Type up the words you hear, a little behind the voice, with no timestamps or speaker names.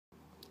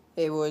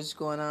Hey, what's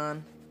going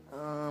on?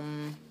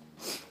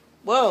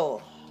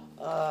 Well,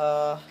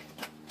 oh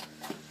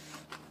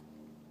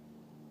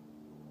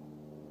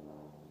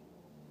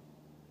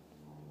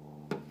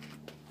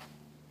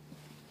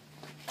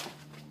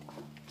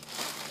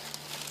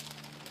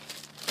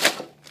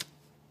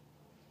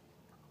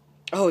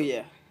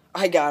yeah,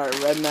 I got a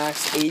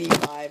Redmax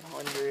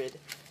 8500.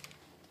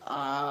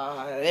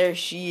 There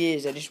she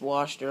is. I just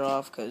washed her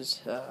off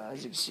because,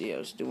 as you can see, I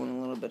was doing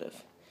a little bit of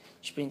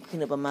spring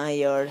cleanup on my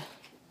yard.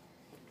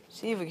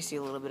 See if we can see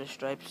a little bit of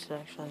stripes,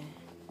 actually.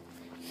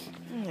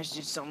 Let's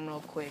do something real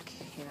quick,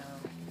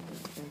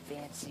 nothing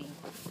fancy.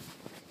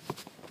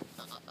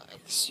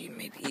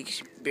 Maybe you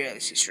can barely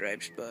see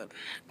stripes, but,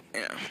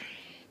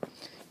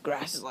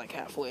 grass is like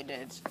halfway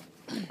dead.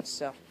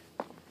 So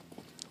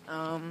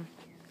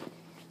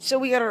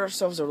we got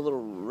ourselves a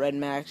little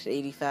Redmax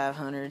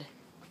 8500.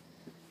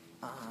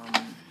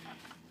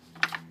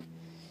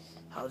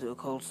 I'll do a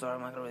cold start.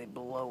 I'm not gonna really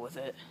blow with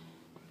it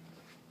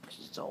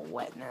because it's all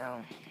wet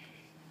now.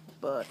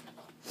 But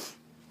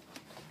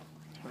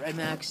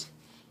Redmax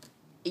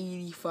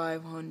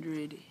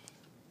 8500,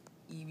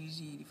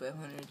 EBZ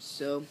 8500.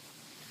 So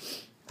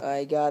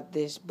I got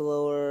this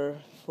blower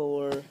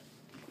for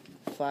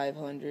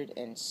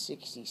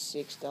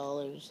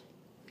 $566.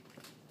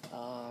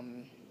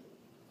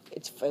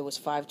 It was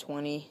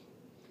 $520,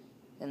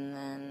 and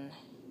then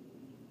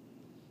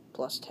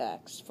plus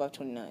tax,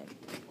 $529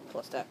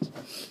 plus tax.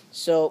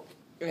 So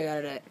I got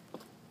it at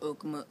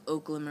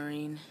Oakland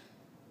Marine,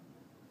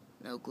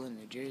 in Oakland,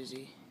 New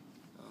Jersey.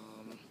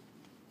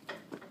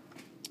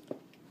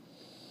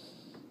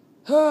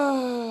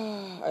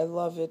 I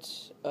love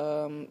it.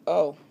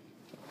 Oh,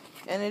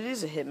 and it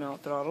is a hip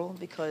mount throttle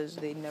because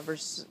they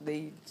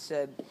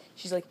said,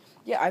 she's like,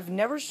 yeah, I've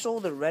never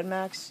sold a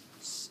Redmax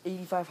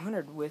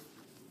 8500 with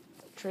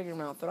trigger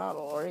mount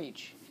throttle or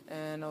H.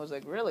 And I was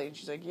like, really? And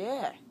she's like,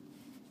 yeah.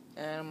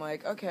 And I'm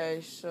like,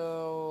 okay,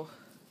 so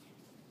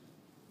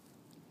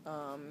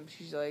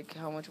she's like,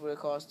 how much would it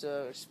cost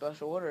to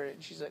special order it?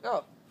 And she's like,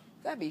 oh,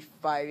 that'd be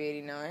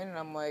 $589. And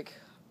I'm like,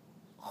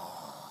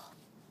 oh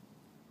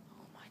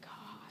my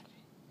god,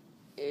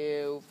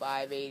 ew,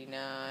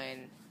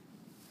 $589,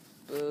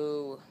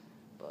 boo.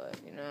 But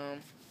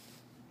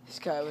this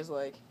guy was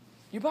like,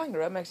 you're buying a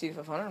Redmax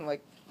 8500? I'm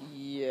like,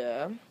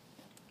 yeah. And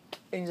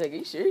he's like, are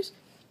you serious?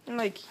 I'm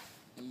like,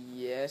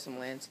 yeah, some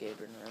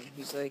landscaper now.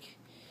 He's like,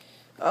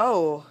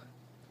 oh,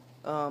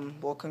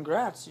 well,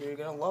 congrats, you're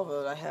gonna love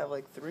it. I have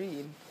like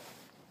 3,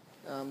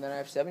 then I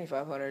have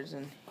 7500s,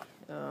 and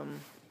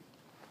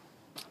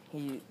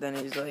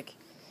he's like,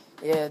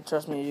 yeah,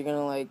 trust me, you're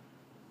gonna like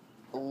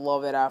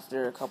love it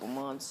after a couple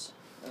months,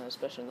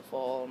 especially in the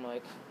fall. I'm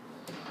like,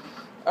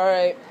 all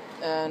right,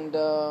 and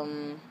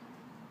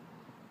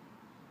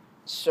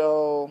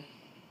so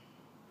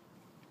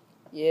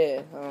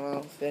yeah, I don't know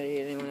if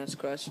anyone has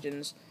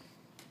questions.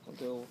 I'll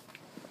go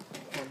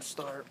and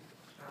start.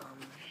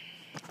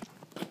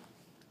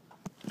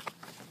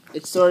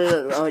 It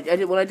started.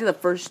 When I did the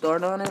first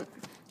start on it,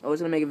 I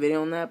was gonna make a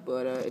video on that,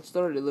 but it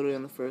started literally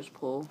on the first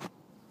pull.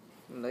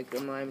 And, like,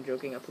 I'm not even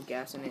joking. I put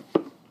gas in it,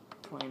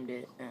 primed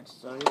it, and it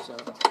started. So.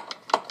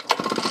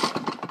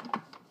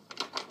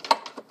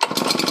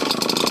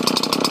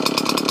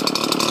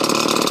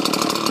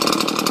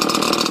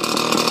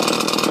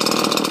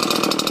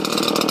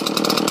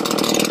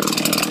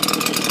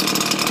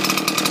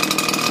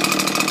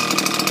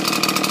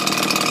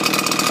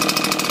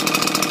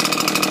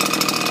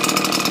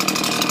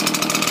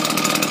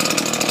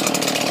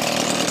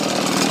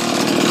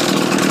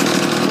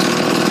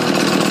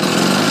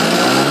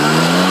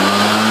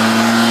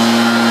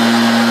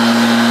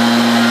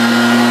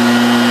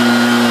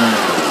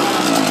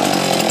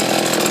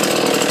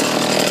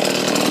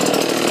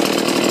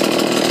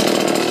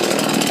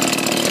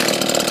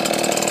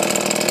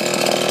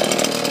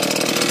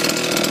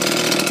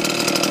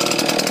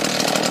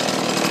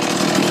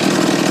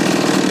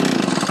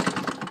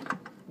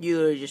 You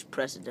literally just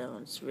press it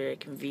down. It's very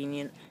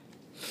convenient.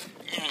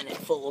 And it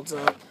folds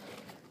up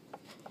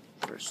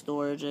for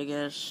storage, I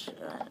guess.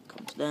 And it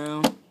comes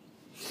down.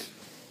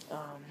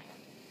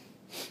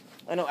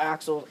 I know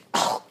Axel's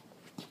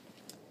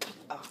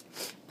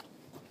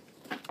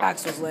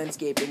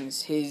landscaping,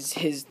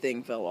 his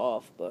thing fell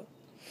off, but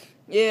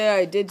yeah,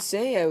 I did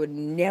say I would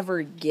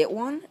never get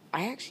one.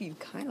 I actually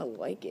kind of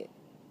like it,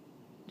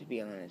 to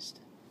be honest.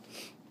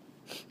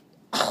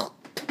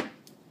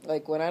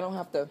 Like, when I don't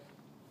have to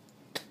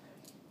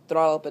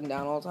throttle up and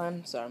down all the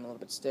time. Sorry, I'm a little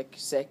bit sick.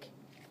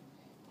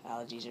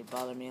 Allergies are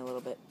bothering me a little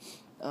bit.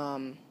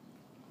 What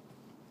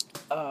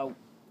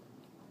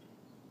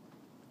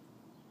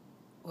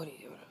do you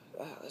do?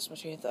 That's my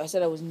train of thought. I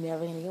said I was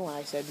never gonna get one.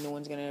 I said no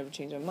one's gonna ever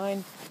change my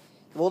mind.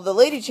 Well, the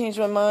lady changed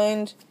my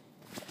mind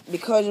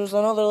because it was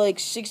another like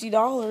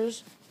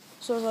 $60.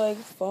 So I was like,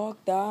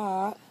 fuck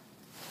that.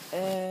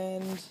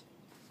 And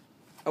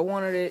I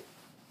wanted it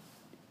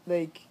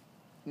like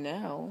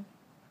now.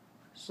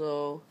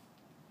 So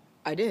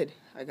I did.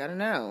 I got it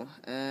now,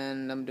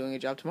 and I'm doing a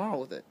job tomorrow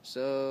with it.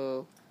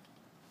 So,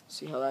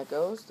 see how that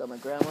goes. Tell my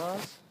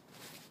grandma's.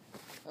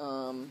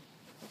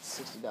 It's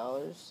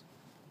 $60.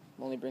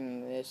 I'm only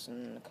bringing this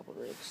and a couple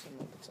rigs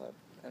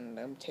and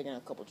I'm taking a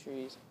couple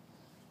trees,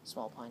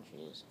 small pine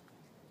trees,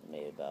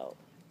 maybe about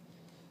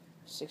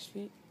 6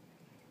 feet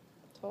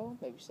tall,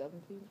 maybe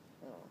 7 feet.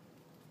 I don't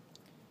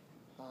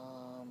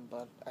know.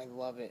 But I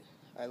love it.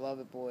 I love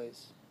it,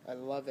 boys. I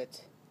love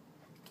it.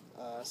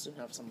 Soon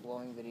have some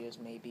blowing videos,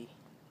 maybe.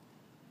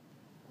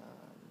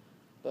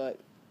 But,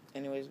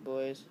 anyways,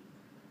 boys,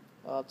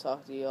 I'll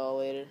talk to y'all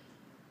later.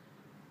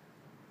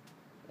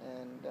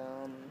 And,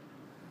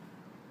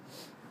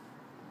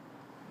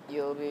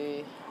 you'll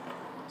be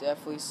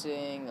definitely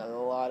seeing a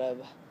lot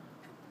of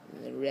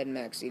the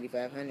Redmax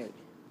 8500.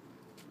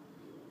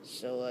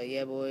 So,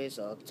 yeah, boys,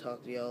 I'll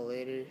talk to y'all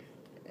later.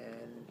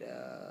 And,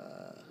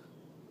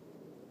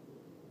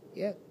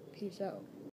 yeah, peace out.